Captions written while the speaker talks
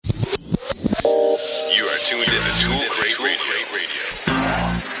tuned in to Tool Crate Radio.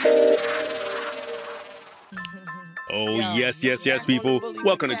 Oh, yes, people.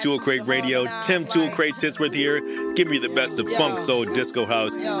 Welcome to Tool Crate Radio. Tim Tool Crate Tisworth here, giving you the best of funk, soul, disco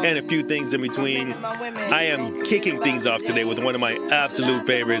house, and a few things in between. I am kicking things off today with one of my absolute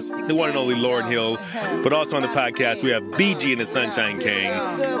favorites, the one and only Lauryn Hill. But also on the podcast, we have BG and the Sunshine King,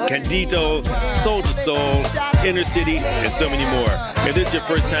 Candito, Soulja Soul, Inner City, and so many more. If this is your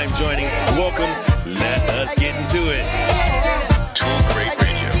first time joining, welcome. Let us get into it. Tool Crate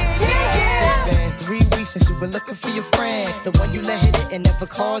Radio. 3 weeks since you were looking for your friend, the one you let hit it and never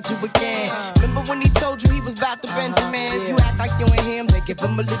called you again. Remember when he told you he was about to Benjamins? You act like you ain't him, they give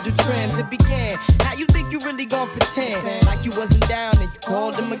him a little trim to begin. Now you think you really gon' pretend like you wasn't down and you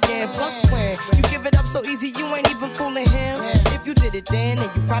called him again. Plus when you give it up so easy, you ain't even fooling him. If you did it then you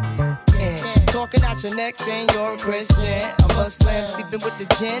probably talking out your neck saying you're a Christian, a Muslim, sleeping with the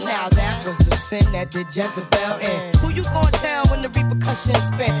gin. Now that was the sin that did Jezebel in. Who you gonna tell when the repercussions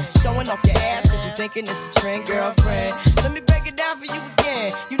spin? Showing off your ass cause you thinking it's a trend, girlfriend. Let me break it down for you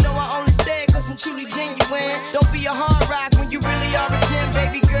again. You know I only say it cause I'm truly genuine. Don't be a hard rock when you really are a gem,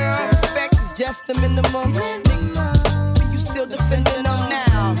 baby girl. Respect is just the minimum. Nigga, you still defending them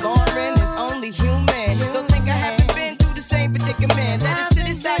now. Lauryn is only human. Don't think I haven't been through the same predicament. Let it sit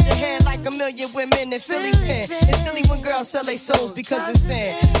inside your head like a million women in Philly pen. It's silly when girls sell their souls because it's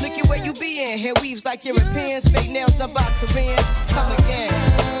sin. Look at where you be in. Hair weaves like Europeans. Fake nails done by Koreans. Come again.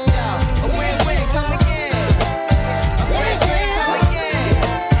 A win-win, come again. A win-win, come again.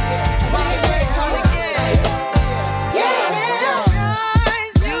 My friend, come again. Yeah.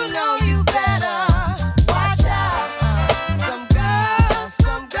 Guys, you know you better watch out. Some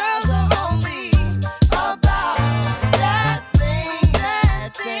girls are only about that thing.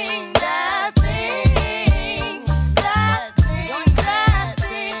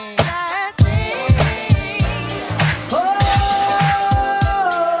 Oh.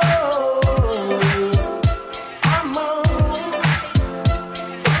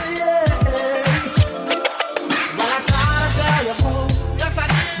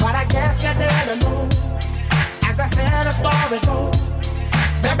 Story goes.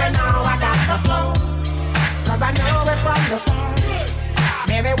 Baby, now I got the flow. Cause I knew it from the start.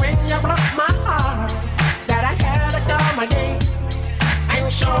 Baby, when you broke my heart, that I had to come again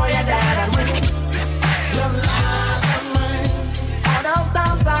and show you that I win. You lied to me. All those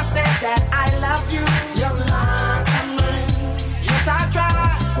times I said that I love you. You lied to me. Yes, I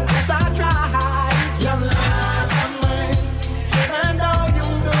tried. You lied to me. Even though you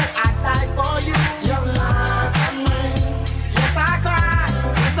knew I'd die for you. You lied to me. Yes, I cried.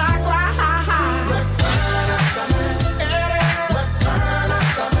 Return of the man. Return of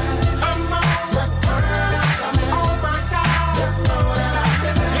the man. Come on. Return of the man. Oh my God. You know that I've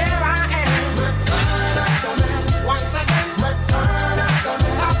been there. Here I am. Return of the man. Once again. Return of the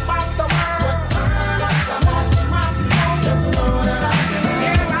man. Top of the world. Return of the man. My God. You know that I've been there.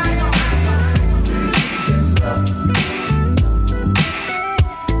 Here I am.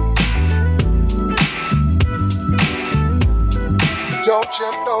 Don't you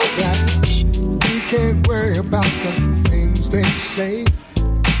know that we can't worry about the things they say,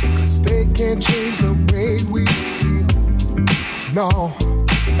 'cause they can't change the way we feel. No,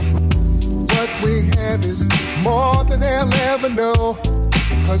 what we have is more than they'll ever know,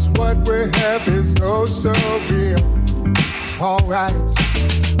 'cause what we have is oh so real. Alright,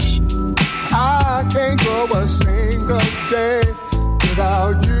 I can't go a single day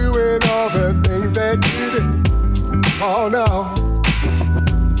without you and all the things that you do. Oh no,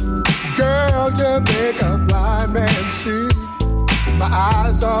 girl, you make a blind man see. My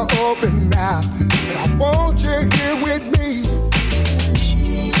eyes are open now, and I want you here with me.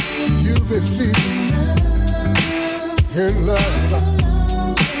 You believe in love.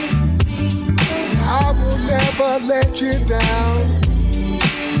 I will never let you down.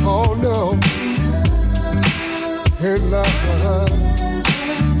 Oh no, in love.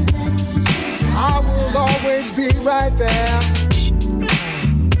 I will always be right there.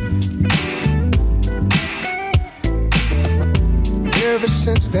 Ever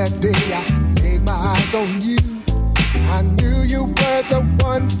since that day I laid my eyes on you, I knew you were the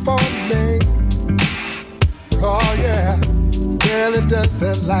one for me. Oh yeah, really does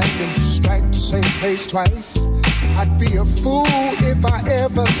the lightning strike the same place twice? I'd be a fool if I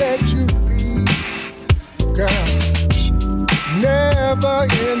ever let you leave. Girl, never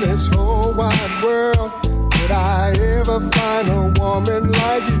in this whole wide world could I ever find a woman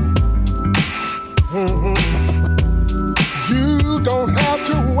like you. Mm-hmm. You don't have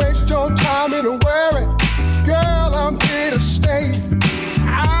to waste your time in a worry. Girl, I'm here to stay.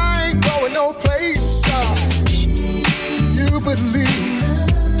 I ain't going no place.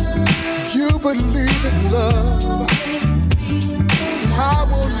 believe in love. I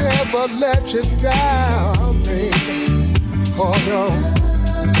will never let you down, baby. Oh no,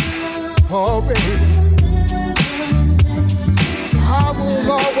 oh baby. I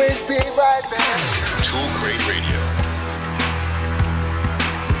will always be right there. Tool Crate Radio.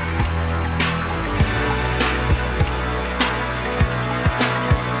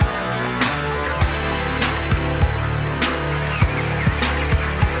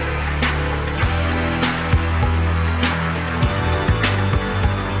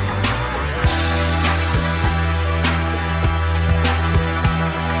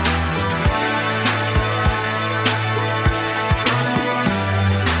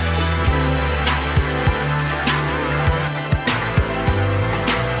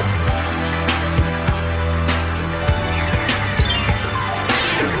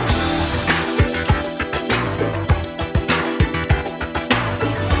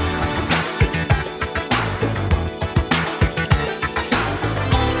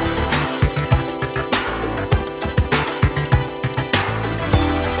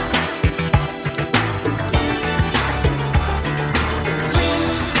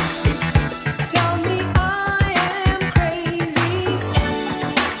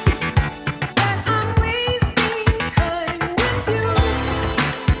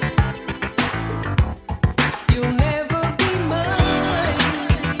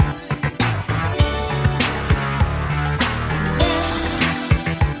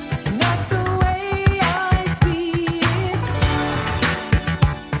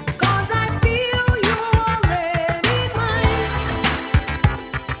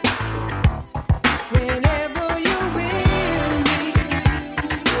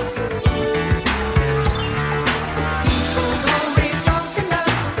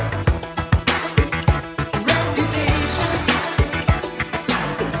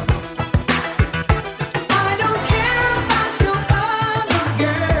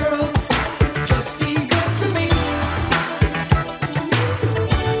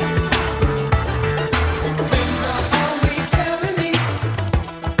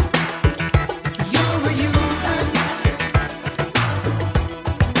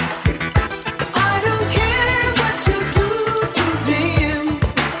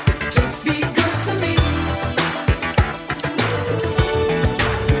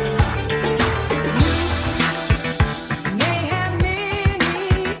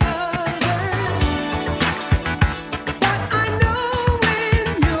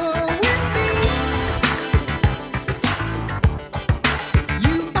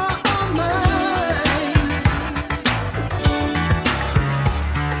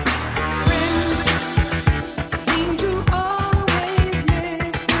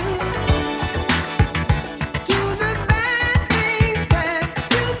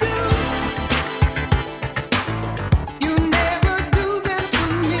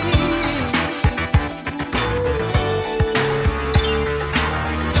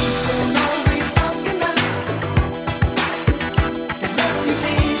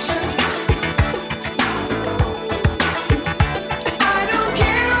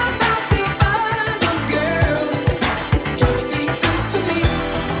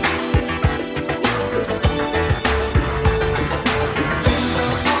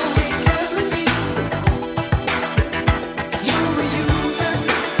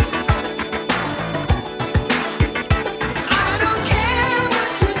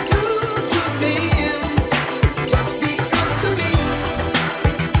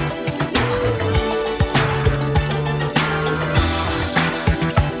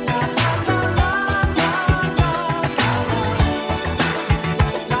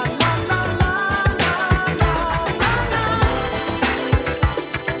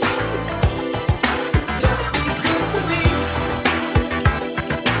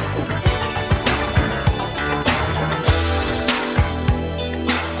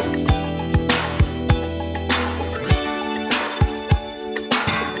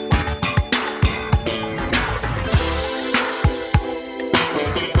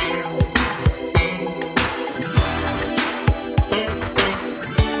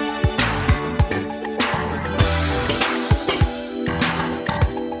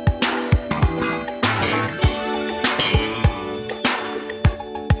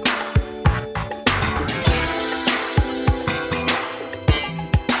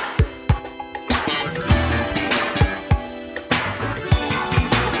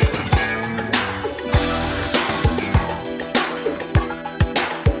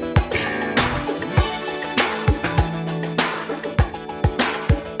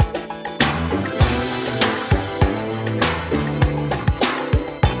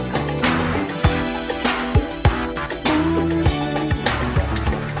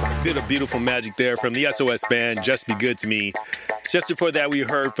 beautiful magic there from the SOS band, Just Be Good to Me. Just before that, we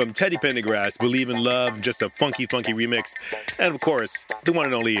heard from Teddy Pendergrass, Believe in Love, just a funky, funky remix. And of course, the one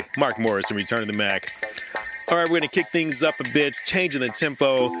and only Mark Morris from Return of the Mac. All right, we're going to kick things up a bit, changing the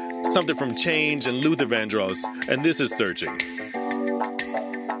tempo, something from Change and Luther Vandross, and this is Searching.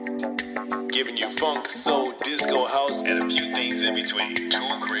 Giving you funk, soul, disco, house, and a few things in between.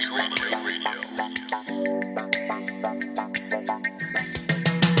 Tool Crate Radio.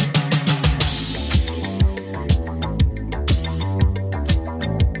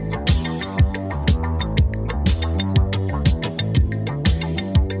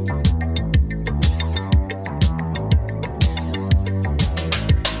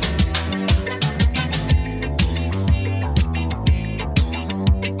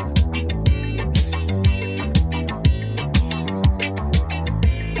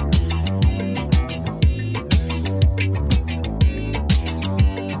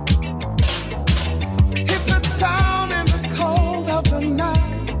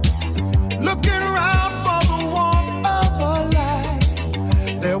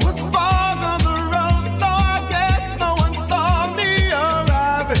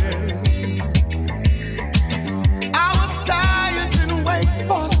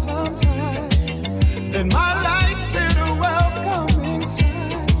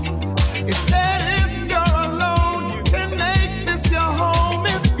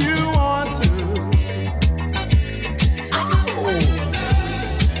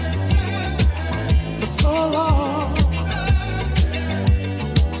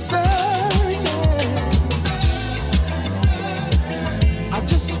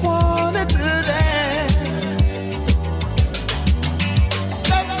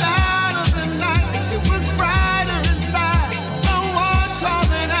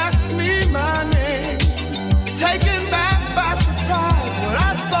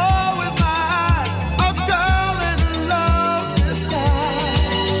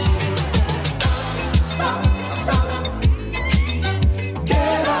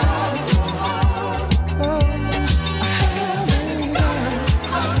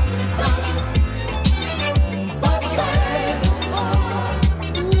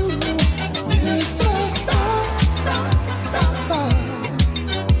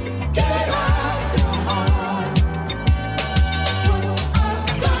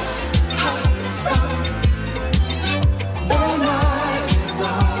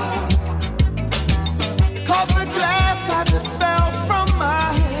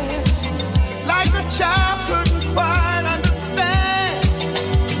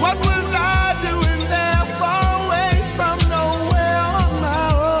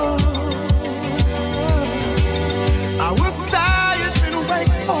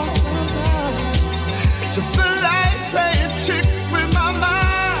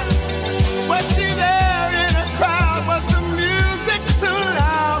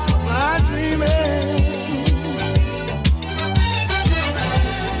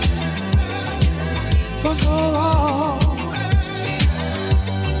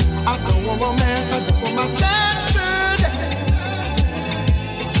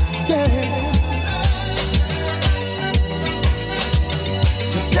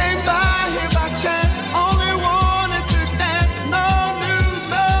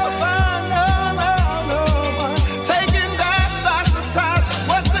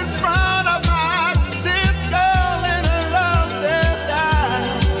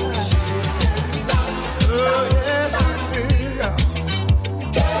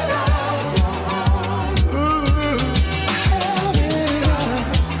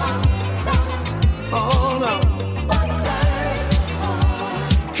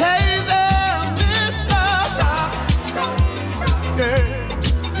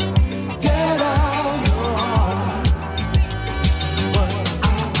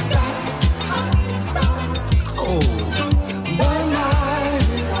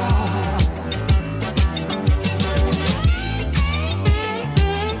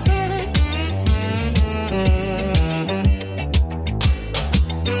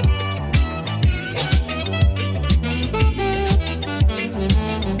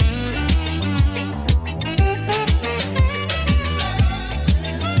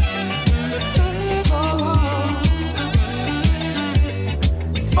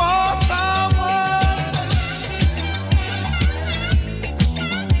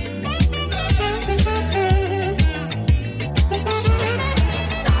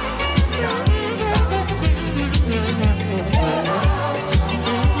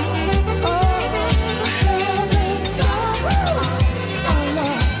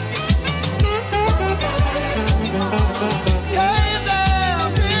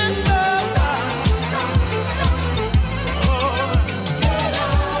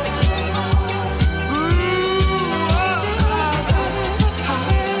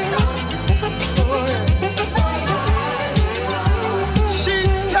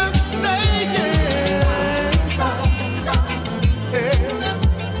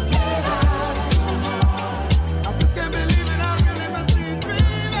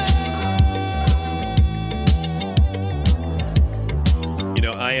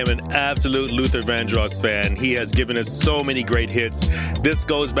 absolute Luther Vandross fan. He has given us so many great hits. This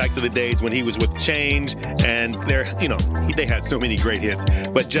goes back to the days when he was with Change, and they had so many great hits.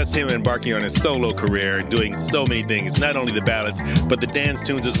 But just him embarking on his solo career and doing so many things, not only the ballads, but the dance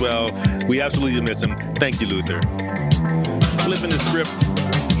tunes as well. We absolutely miss him. Thank you, Luther. Flipping the script,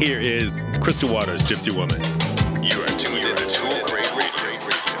 here is Crystal Waters, Gypsy Woman. You are tuned in to Tool Crate Radio.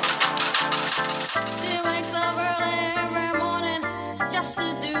 She wakes up early every morning just to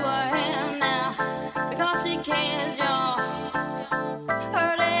do her hair now, because she cares, y'all.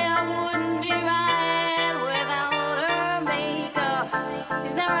 Her day wouldn't be right without her makeup.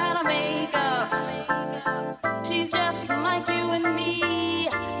 She's never had a makeup. She's just like you and me,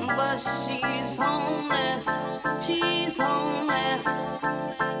 but she's homeless. She's homeless.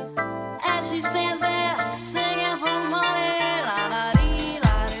 As she stands there singing for money, la la dee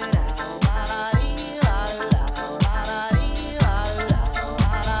la dee la la dee la la dee la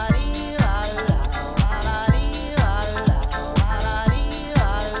la dee la la dee la la dee la la dee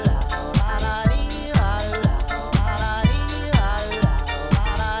la la dee la la dee la la dee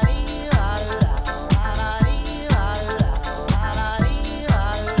la la dee la la dee la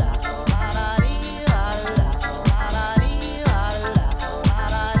la dee la la la dee la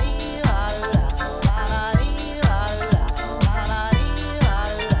la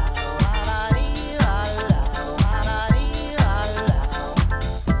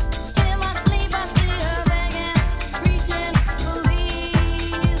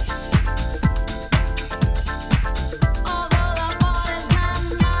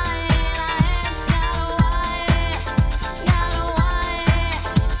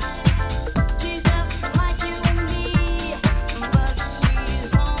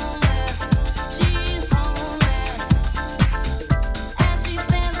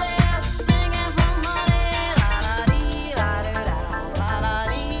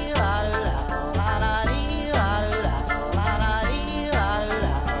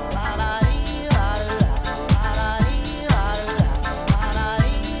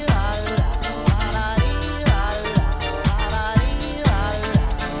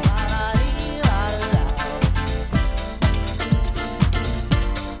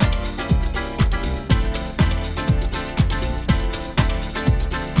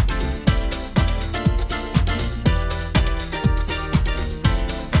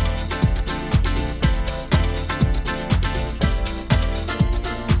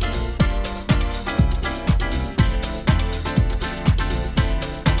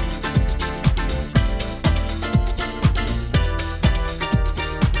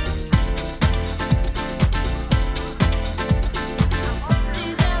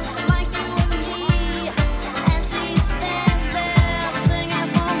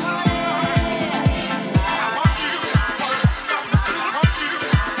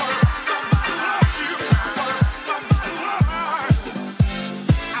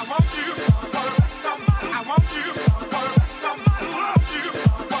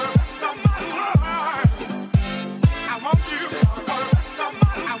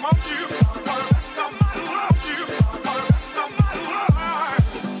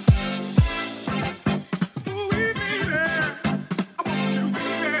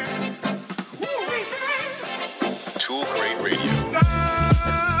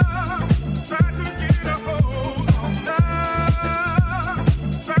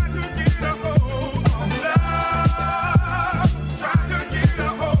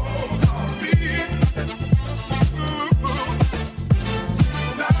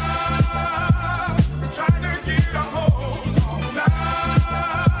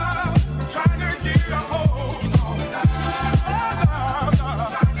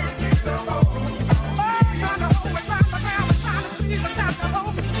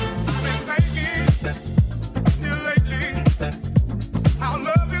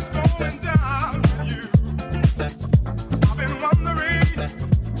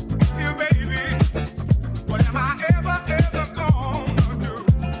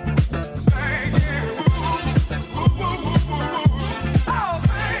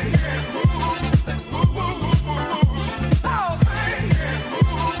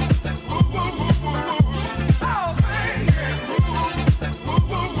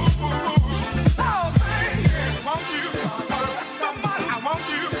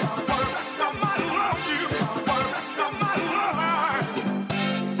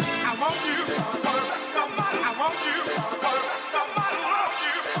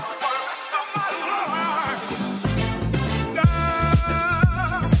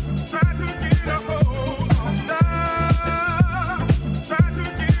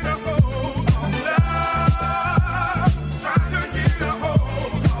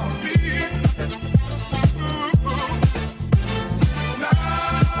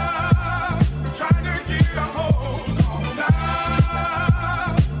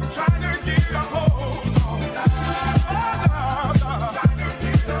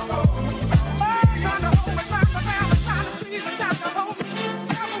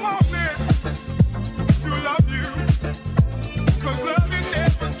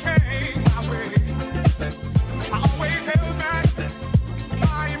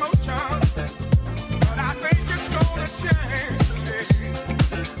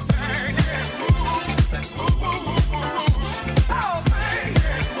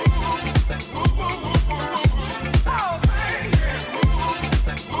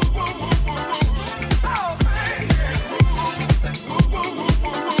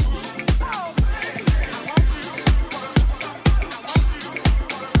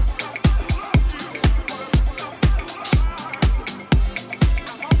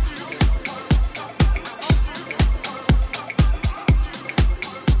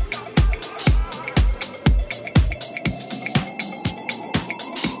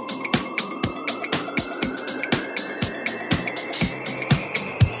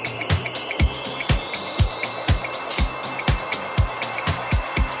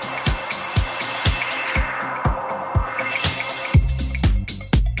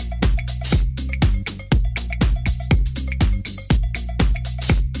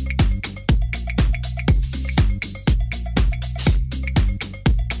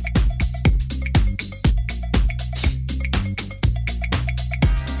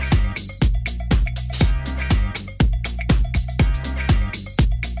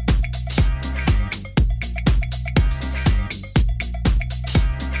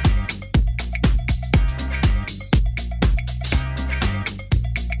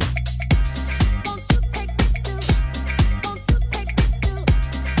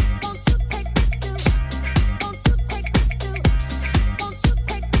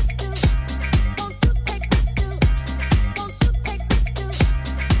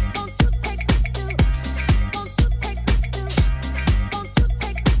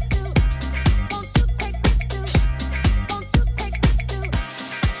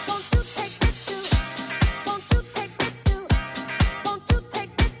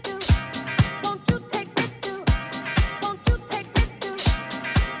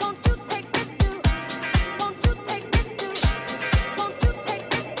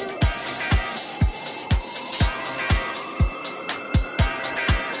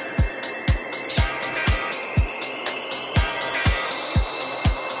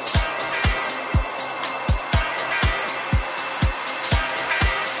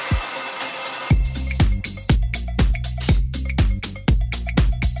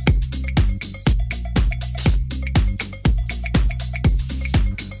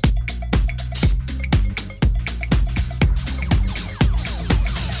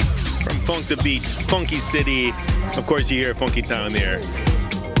Funk the Beat, Funky City. Of course, you hear Funky Town there.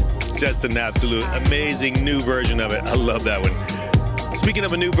 Just an absolute amazing new version of it. I love that one. Speaking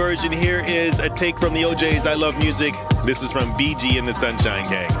of a new version, here is a take from the OJ's I Love Music. This is from BG and the Sunshine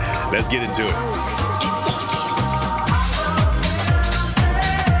Gang. Let's get into it.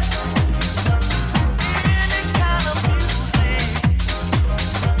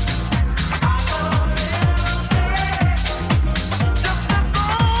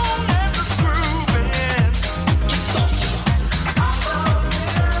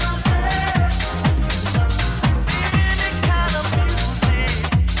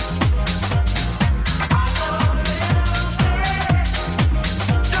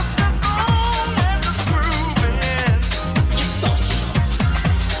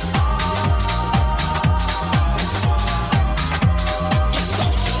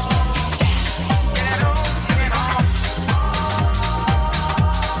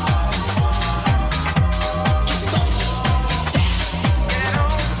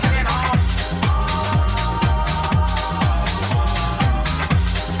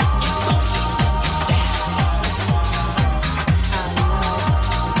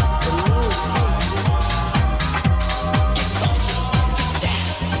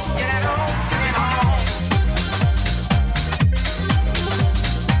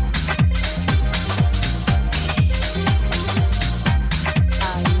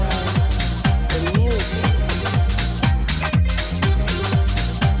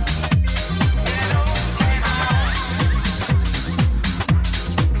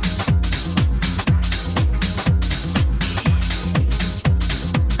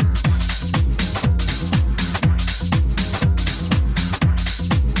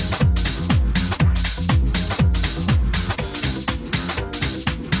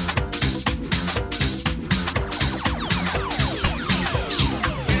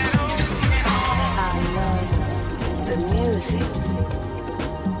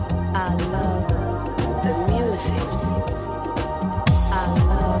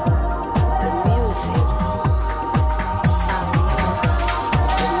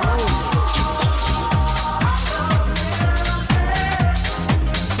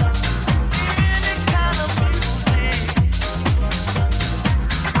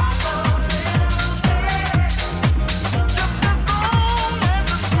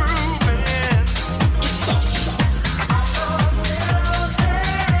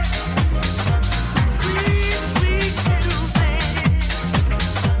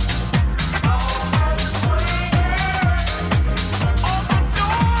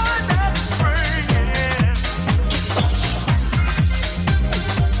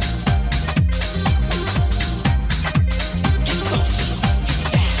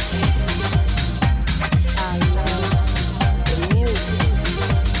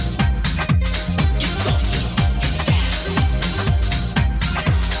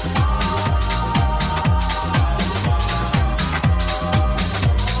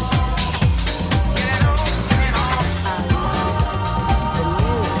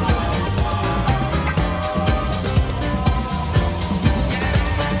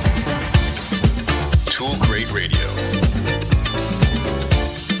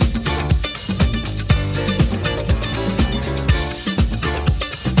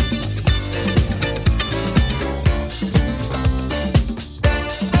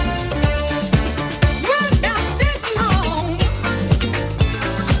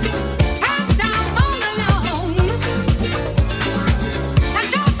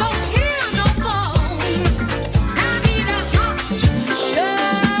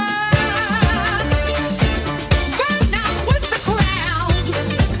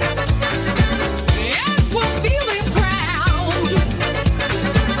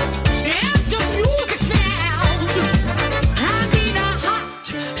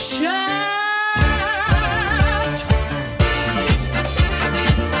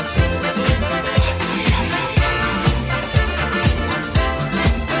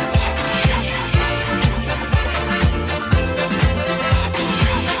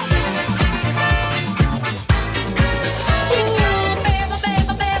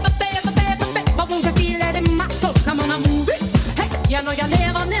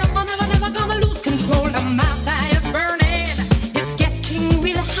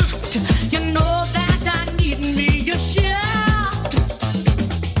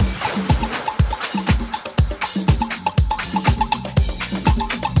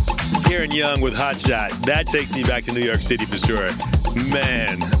 Young with Hot Shot. That takes me back to New York City for sure.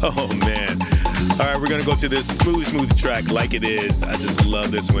 Man, oh man. All right, we're gonna go to this smooth track, Like It Is. I just love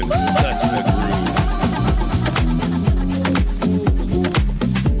this one. Such a groove.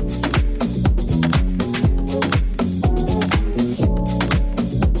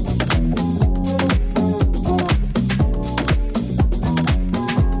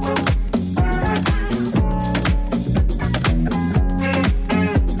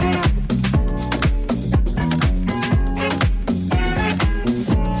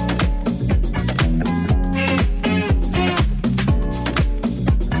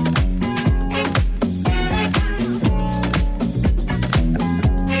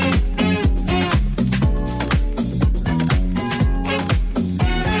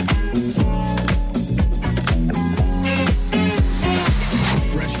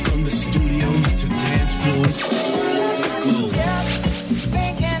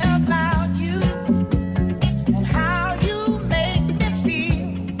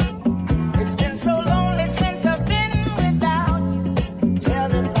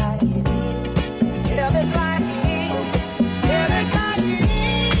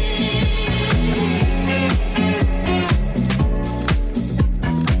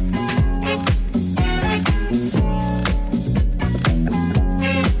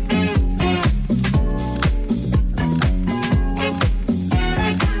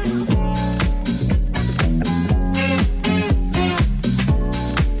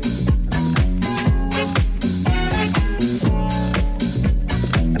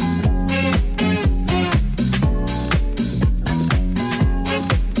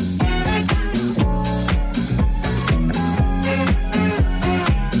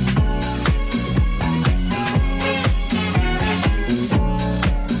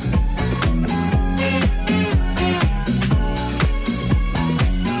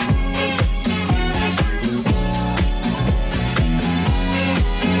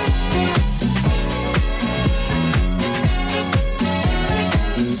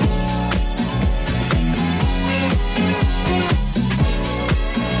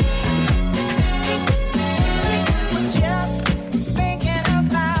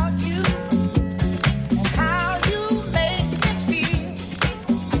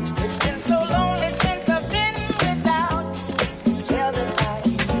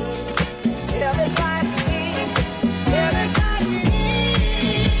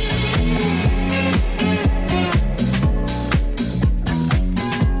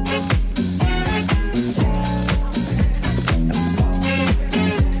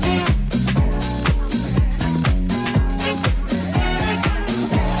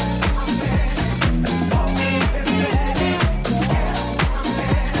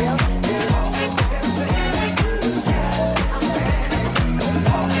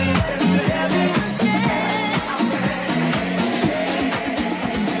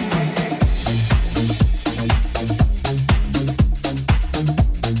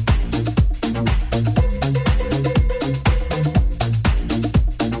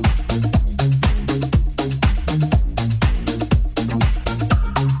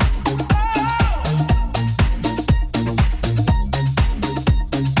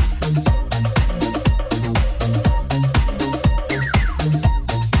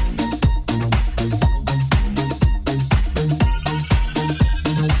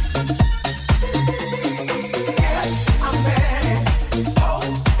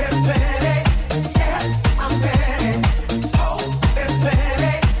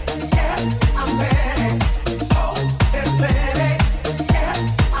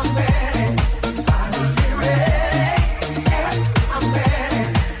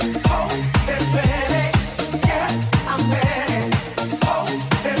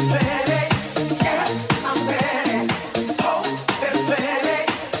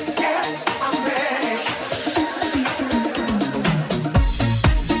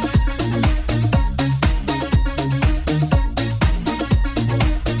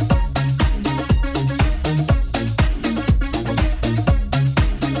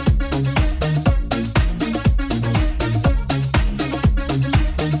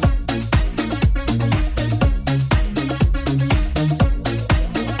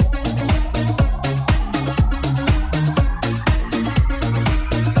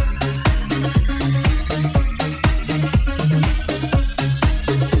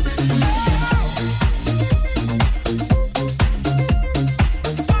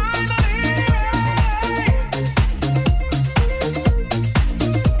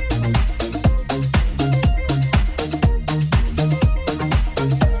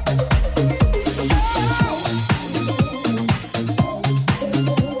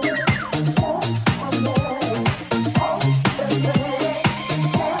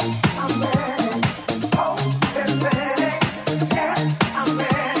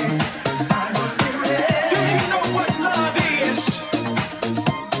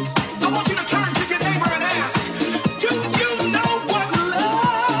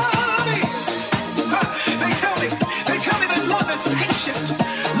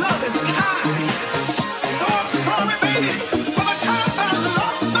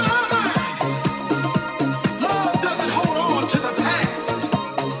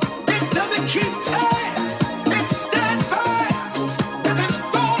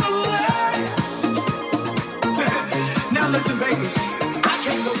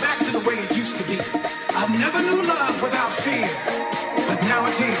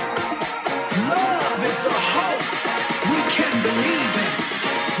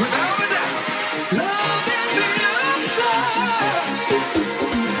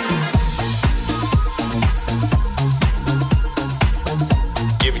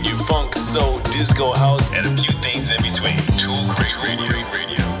 disco house, and a few things in between. Tool Crate Radio.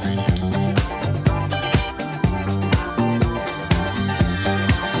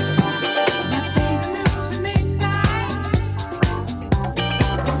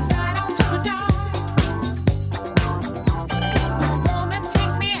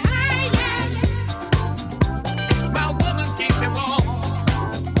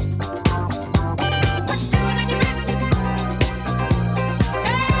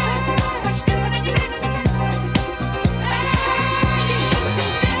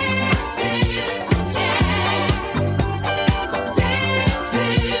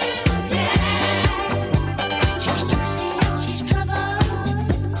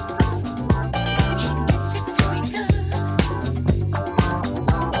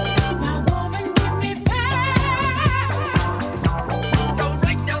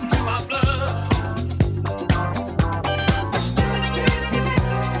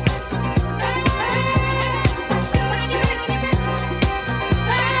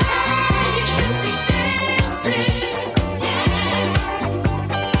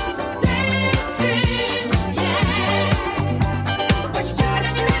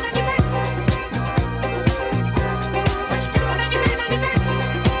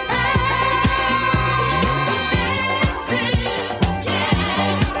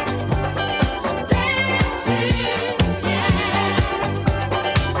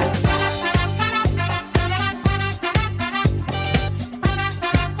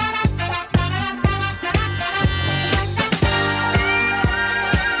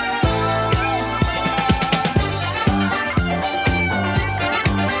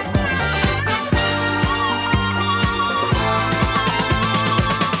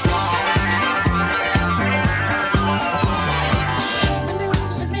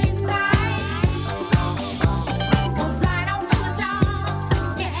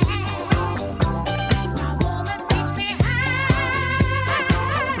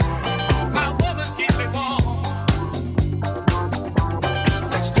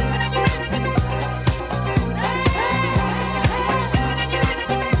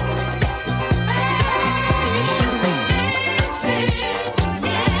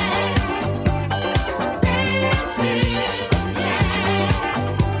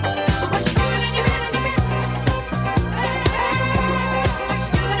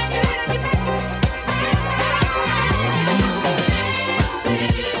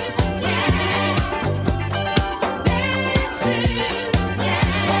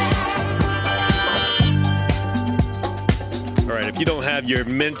 You don't have your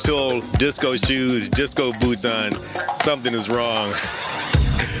mental disco shoes, disco boots on, something is wrong.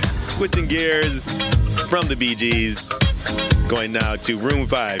 Switching gears from the Bee Gees, going now to Room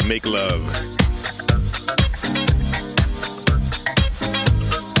 5, Make Love.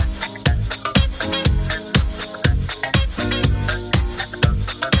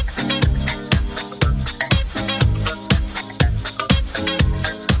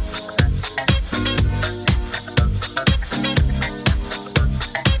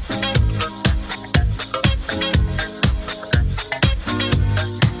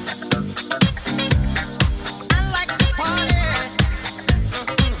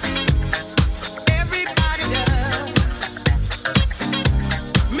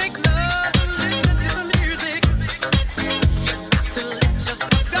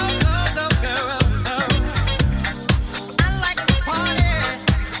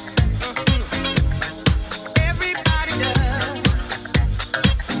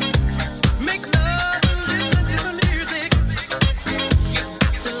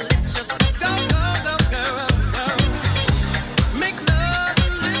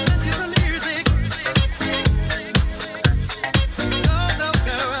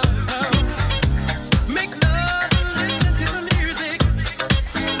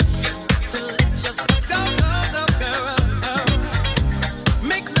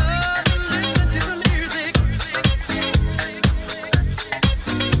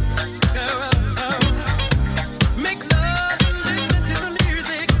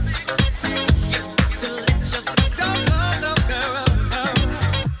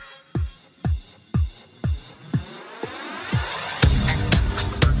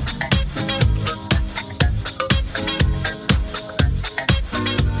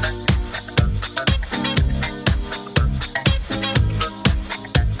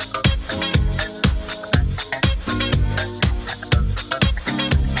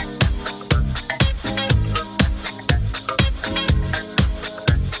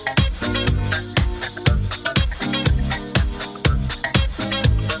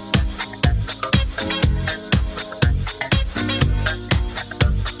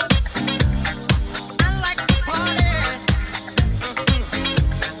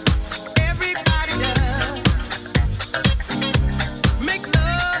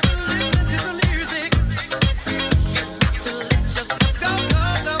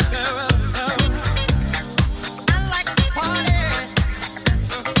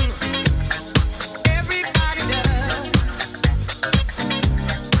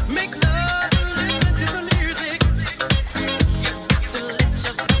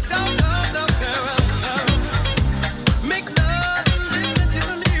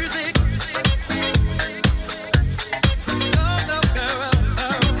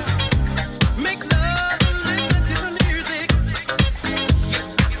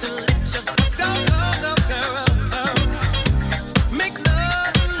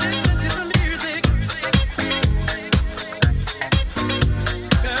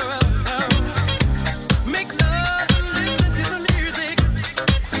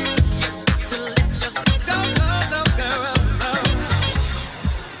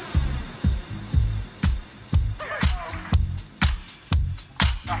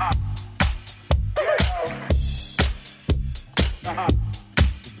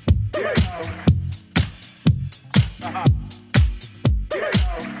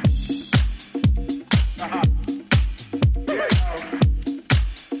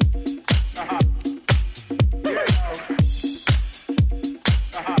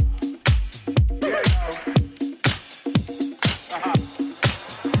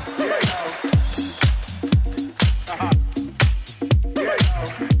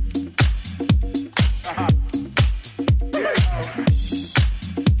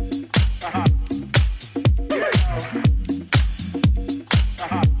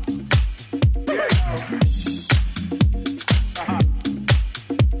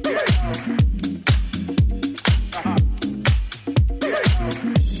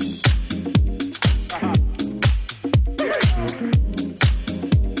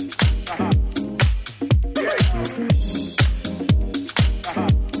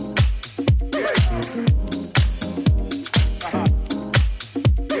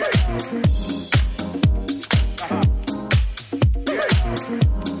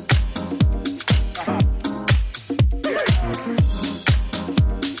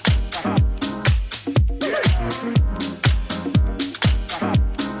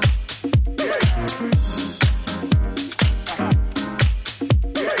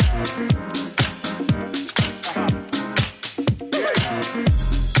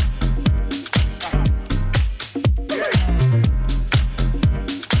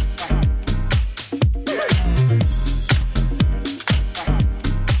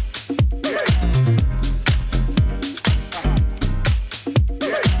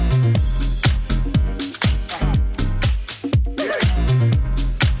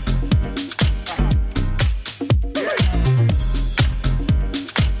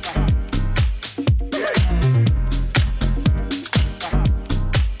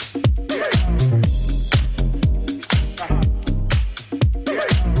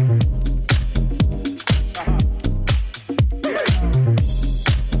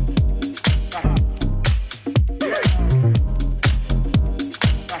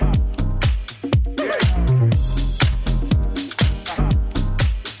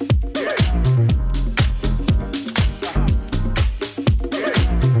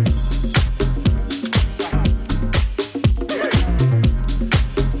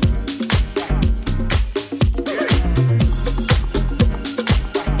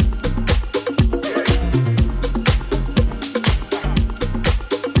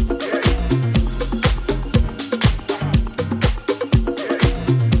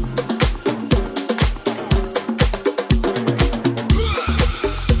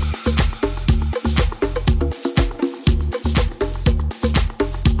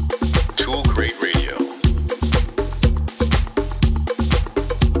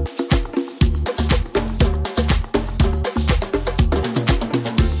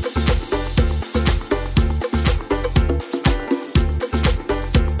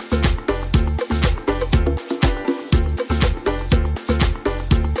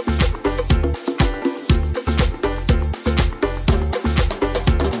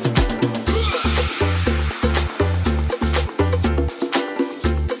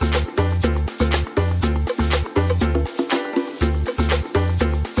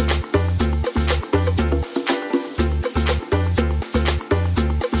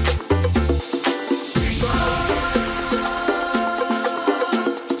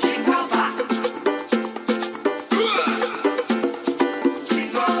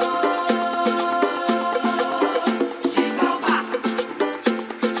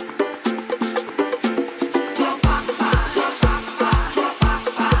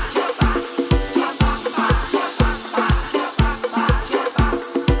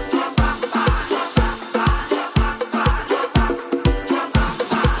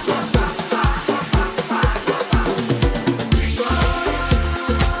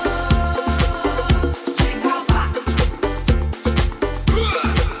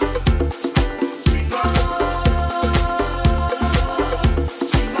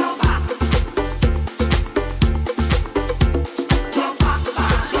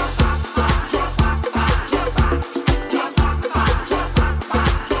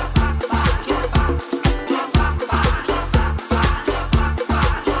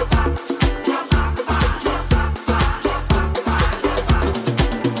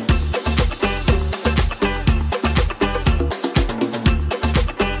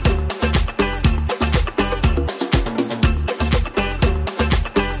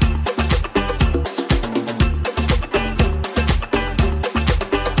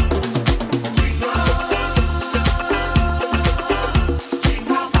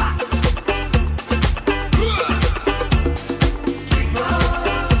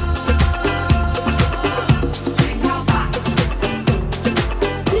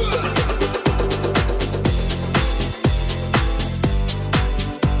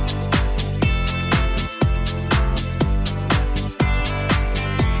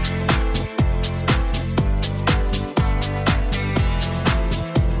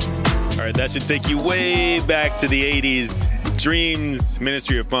 That should take you way back to the 80s. Dreams,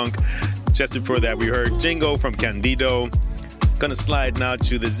 Ministry of Funk. Just before that, we heard Jingo from Candido. Gonna slide now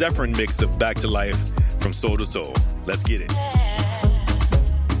to the Zephyrin mix of Back to Life from Soul to Soul. Let's get it.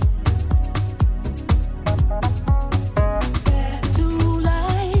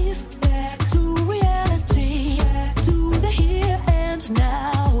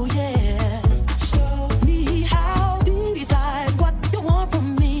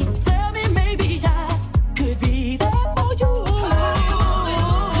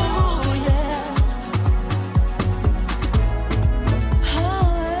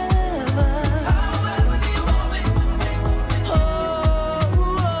 Oh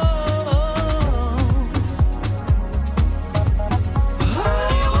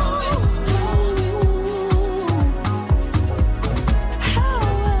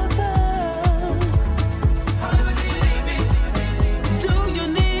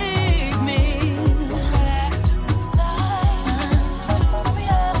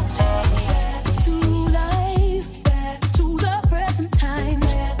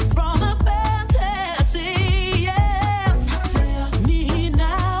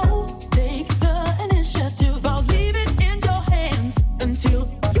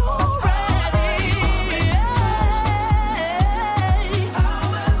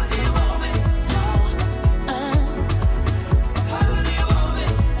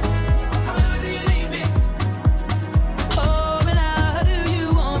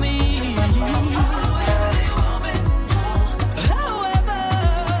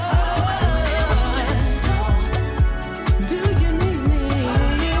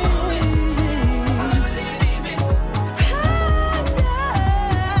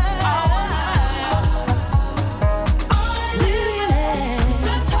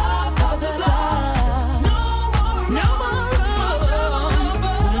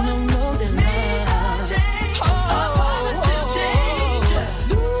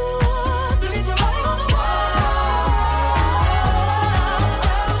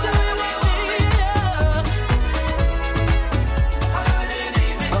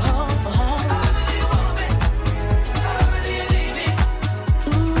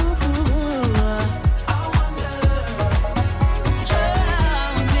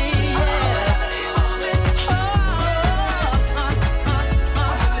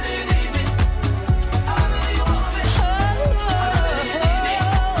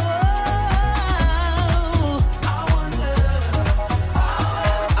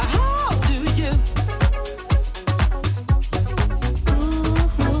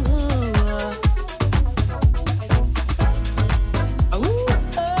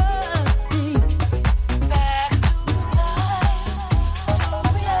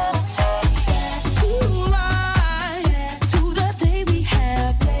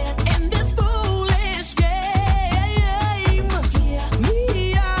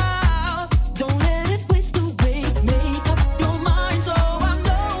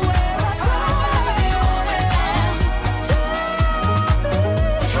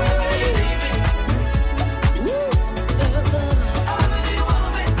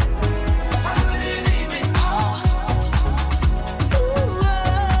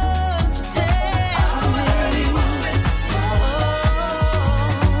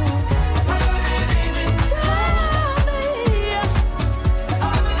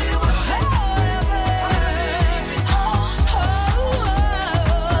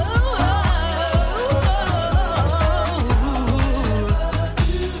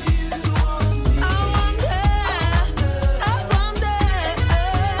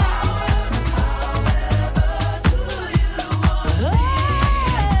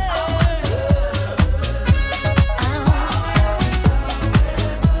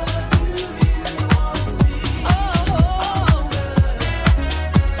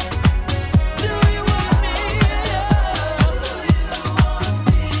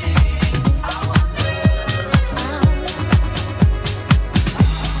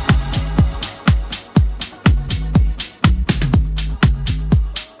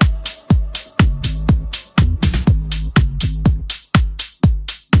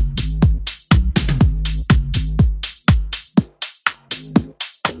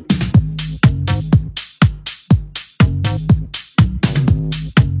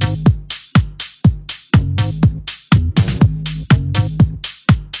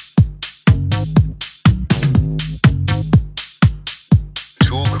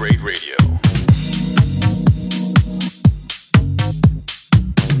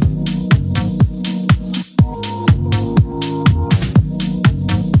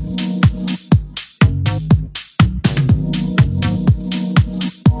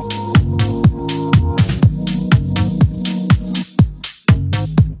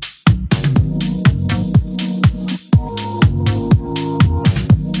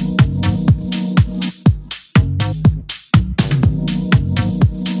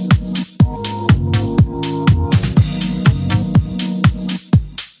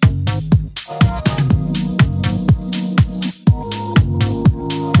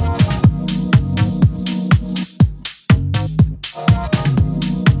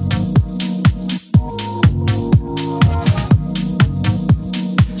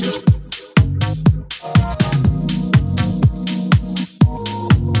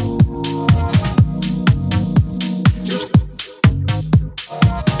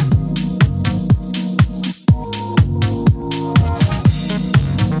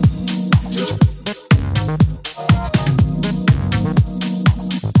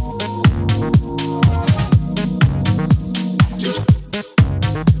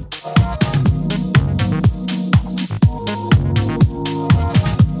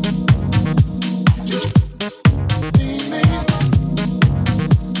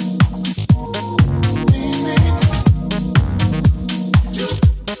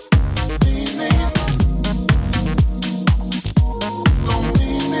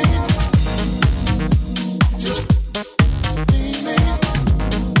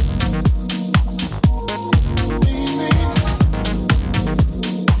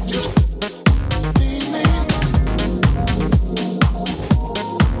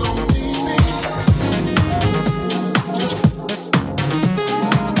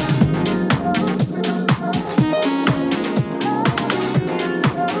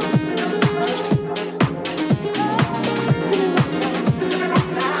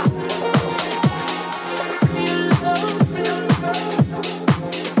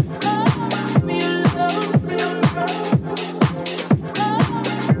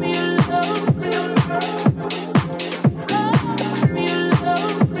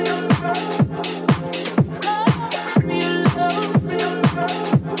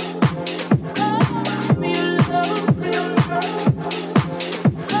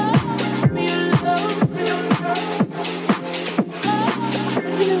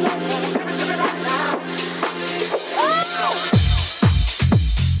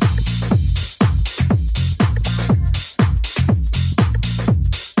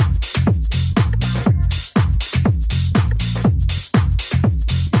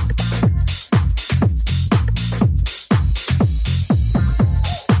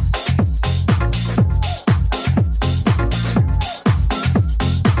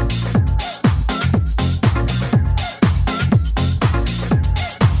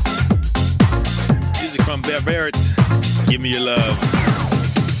from Bevert. Give me your love.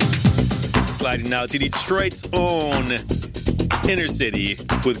 Sliding now to Detroit's own Inner City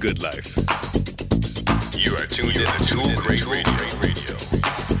with Good Life. You are tuned in to Tool Crate Radio.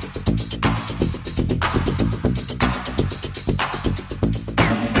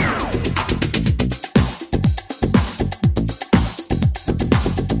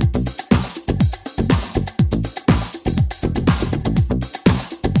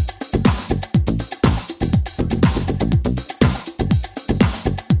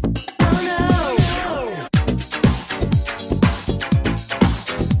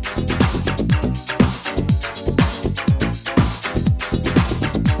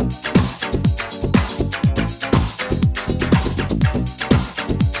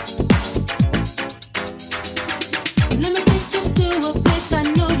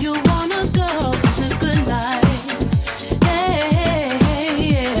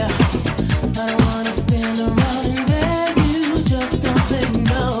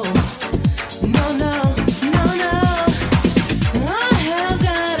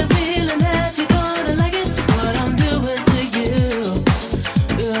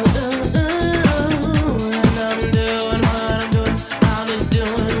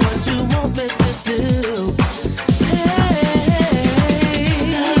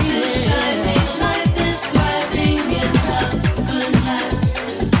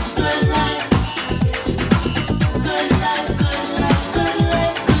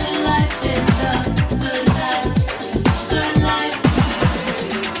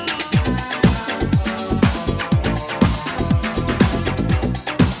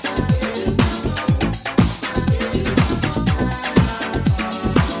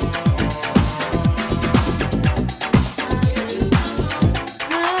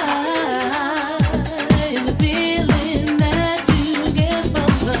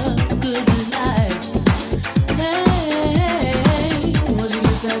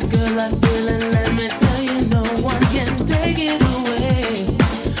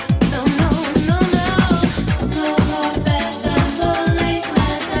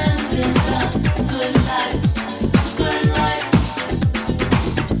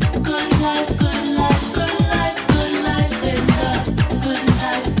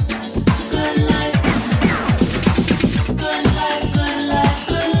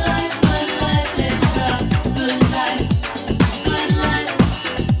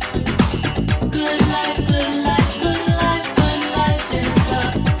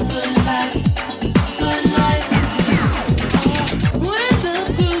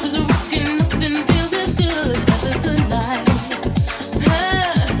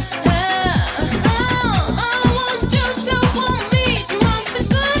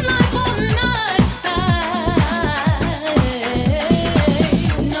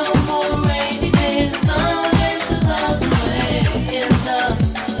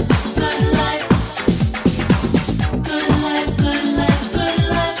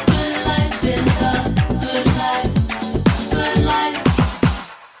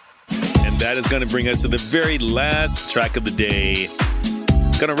 Going to bring us to the very last track of the day.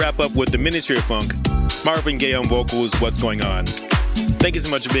 Going to wrap up with the Ministry of Funk, Marvin Gaye on vocals, What's Going On. Thank you so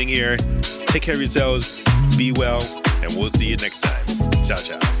much for being here. Take care of yourselves, be well, and we'll see you next time. Ciao,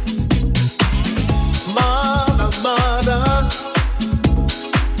 ciao. Mother,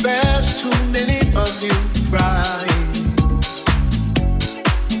 there's too many of you crying.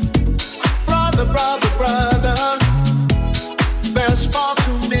 Brother, there's far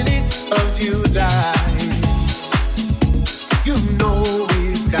too many of you die. You know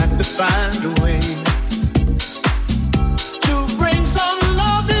we've got to find a way to bring some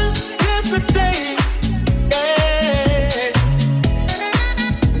loving here today. Yeah.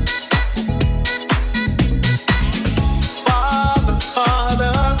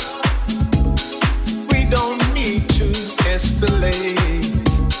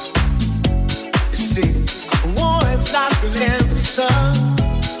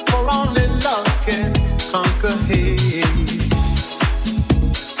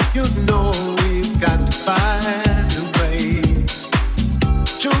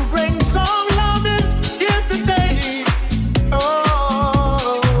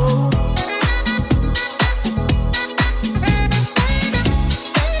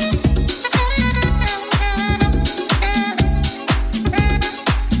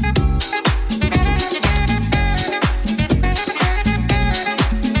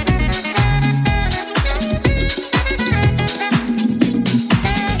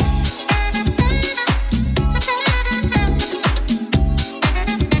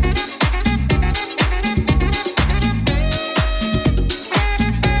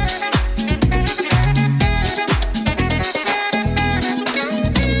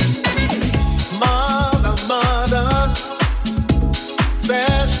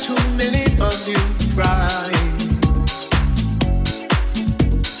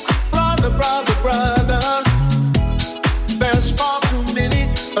 brother.